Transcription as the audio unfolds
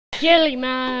Jelly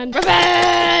man!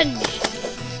 Revenge!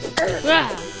 You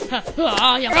run, fat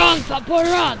boy,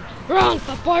 run! Run,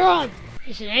 fat boy, run!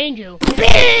 It's an angel.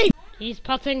 He's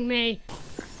putting me.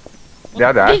 Did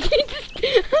I die?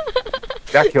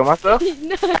 Did I kill myself? No,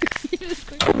 you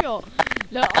just got shot.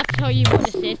 Look, I'll tell you what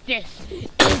this is. This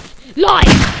is life!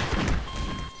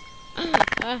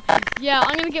 Yeah,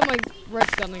 I'm gonna get my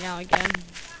red gun out again.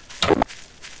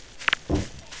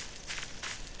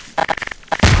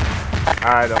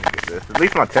 I don't get this. At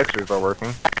least my textures are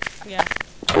working. Yeah.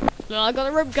 Look, I got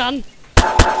a rope gun.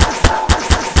 Oh,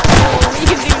 what you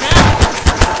can do now?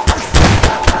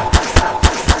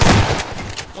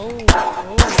 Oh.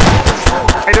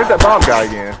 Hey, there's that bald guy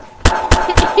again.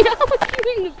 Yeah, what you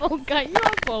mean the bald guy? You're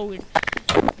not bold.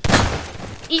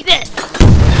 Eat this!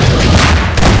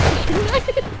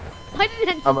 I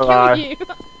didn't I'm kill alive. you.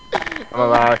 I'm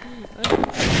alive.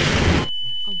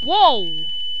 Whoa!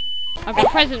 I've got a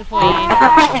present for you.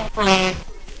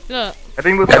 Look. That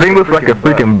thing looks like a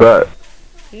freaking butt.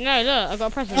 No, look, I've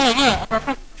got a present.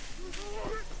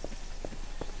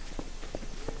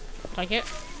 Take it.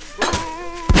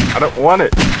 I don't want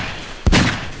it.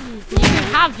 You can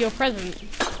have your present.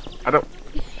 I don't.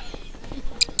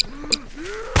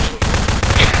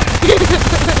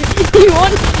 You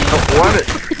want it? I don't want it.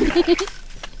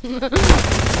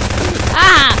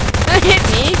 Ah! Don't hit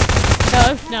me!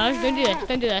 No, don't do this,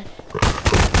 don't do this.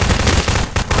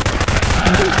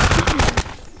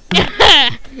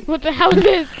 What the hell is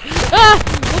this? Ah!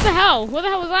 What the hell? What the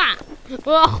hell was that?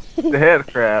 Oh. The head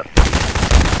crap.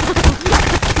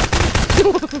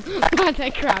 What's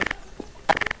that crap?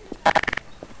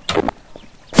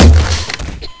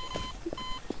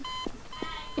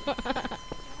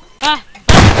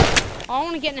 I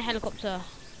want to get in a helicopter.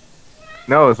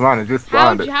 No, it's mine. It just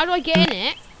spawned it. How do I get in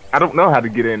it? I don't know how to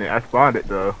get in it. I spawned it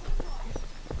though.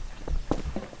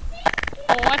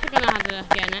 Oh, I think I know how to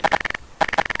get in it.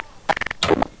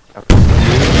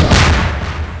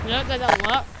 Look, that doesn't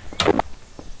work.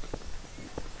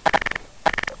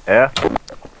 Yeah.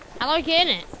 How do I get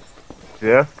in it?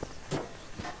 Yeah.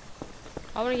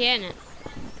 I want to get in it.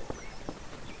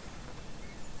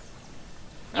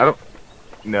 I don't.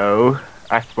 No.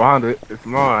 I spawned it. It's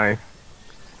mine.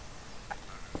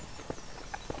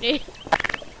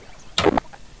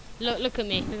 Look at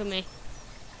me. Look at me.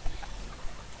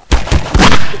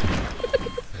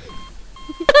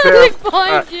 Look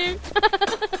behind you.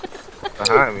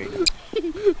 Behind me.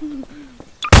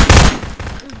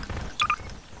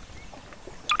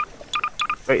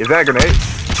 Wait, is that a grenade?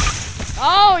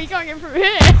 Oh, you can't get through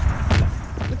here.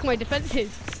 Look at my defenses.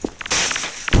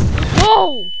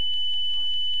 Whoa!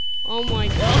 Oh my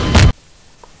god.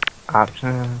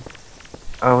 Option.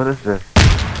 Oh, what is this?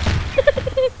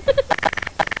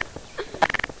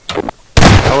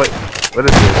 Oh wait, what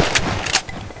is this?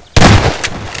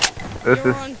 This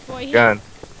is gun.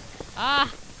 Ah.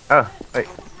 Oh, wait.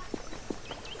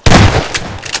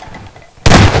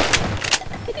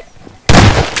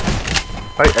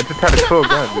 Wait, I just had a cool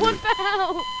gun, dude. What the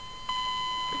hell?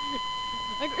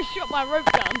 I got shot by a rope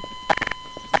gun.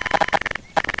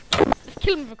 Let's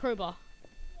kill him with a crowbar.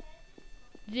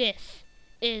 This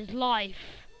is life.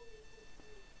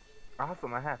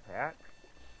 Awesome, I have hacks.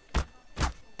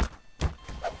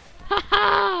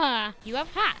 Haha! You have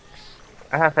hacks?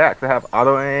 I have hacks. I have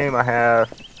auto aim. I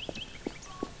have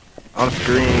on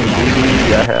screen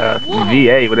VD. I have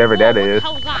VA, whatever that is.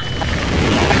 What the hell is that?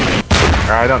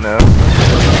 I don't know.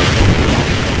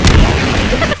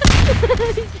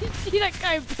 Did you see that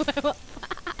guy blow up?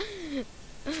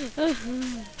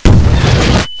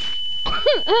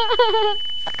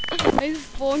 I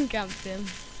spawn camped him.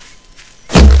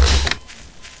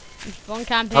 I'm spawn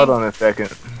camping. Hold on a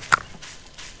second.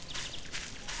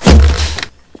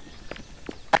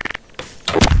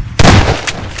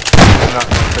 I'm not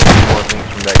gonna take any more things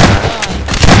from that guy.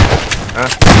 Huh?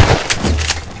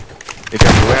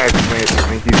 Because the last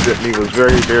thing he sent me was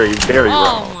very, very, very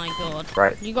wrong. Oh my god.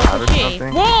 Right. You got the key.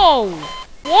 something? Whoa!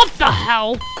 What the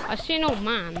hell? I see an old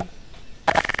man.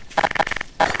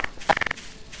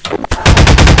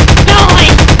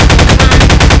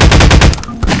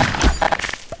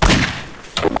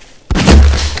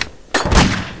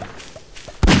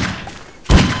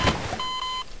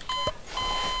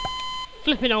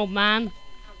 Flipping old man.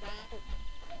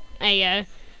 There you go.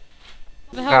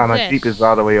 What the hell is My this? Jeep is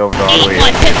all the way over there. All the way.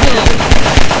 My pistol!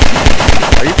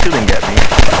 Are you shooting at me?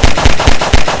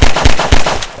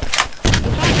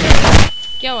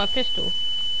 Get my pistol.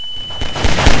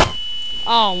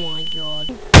 Oh my god.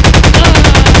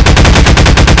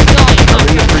 I'm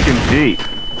in the freaking Jeep.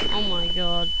 Oh my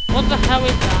god. What the hell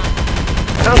is that?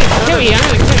 Oh, Kill you, I'm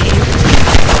gonna kill you.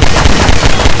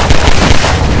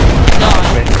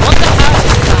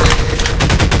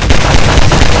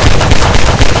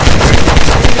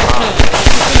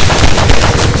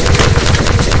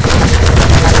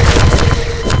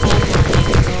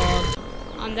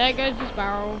 goes this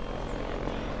barrel.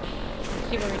 Let's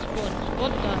see where it spawns.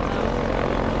 What the hell?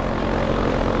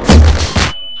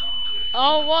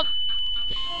 Oh, what?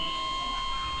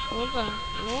 What the?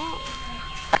 What?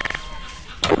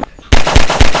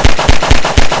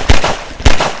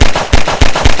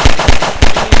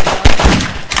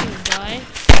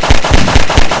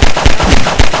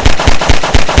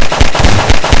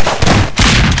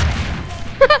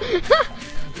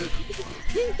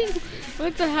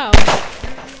 What the hell?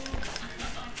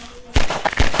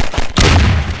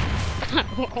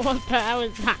 What the hell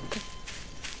is that?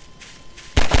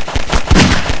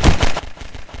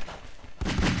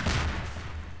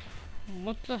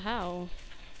 What the hell?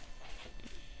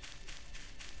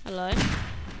 Hello?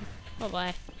 Bye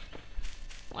bye.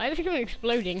 Why is it going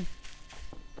exploding?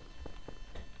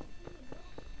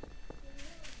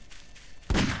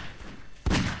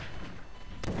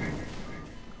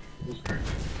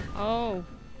 Oh.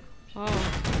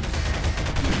 Oh.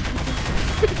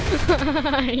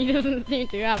 He doesn't seem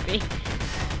too happy.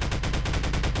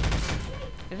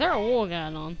 Is there a war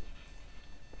going on?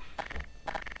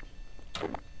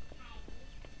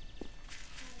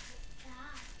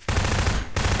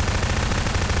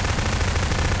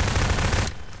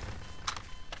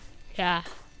 Yeah.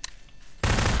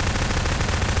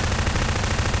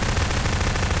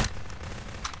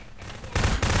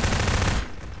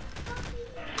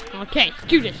 Okay, let's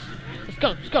do this. Let's go,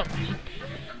 let's go.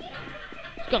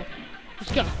 Let's go.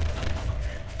 Let's go.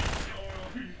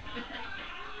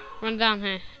 Run down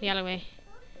here, the alleyway.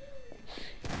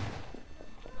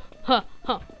 Huh,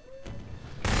 huh.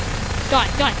 Die,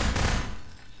 die.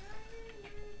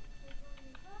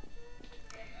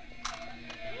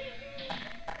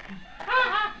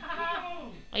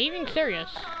 Are you even serious?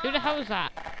 Who the hell is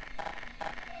that?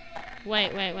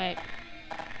 Wait, wait, wait.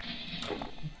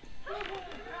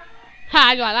 Ha,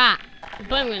 I got that.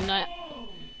 Booming that.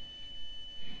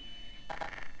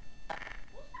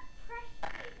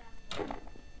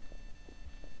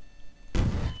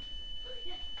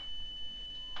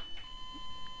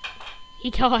 He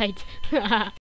died.